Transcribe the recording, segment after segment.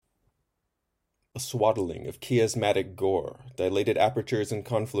A swaddling of chiasmatic gore, dilated apertures and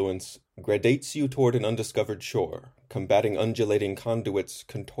confluence, gradates you toward an undiscovered shore, combating undulating conduits,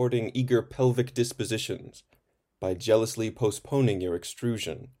 contorting eager pelvic dispositions, by jealously postponing your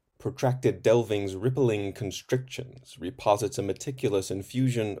extrusion. Protracted delvings rippling constrictions, reposits a meticulous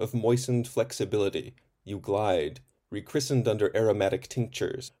infusion of moistened flexibility. You glide, rechristened under aromatic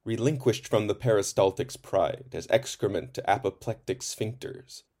tinctures, relinquished from the peristaltics pride, as excrement to apoplectic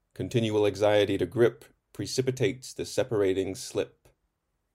sphincters. Continual anxiety to grip precipitates the separating slip.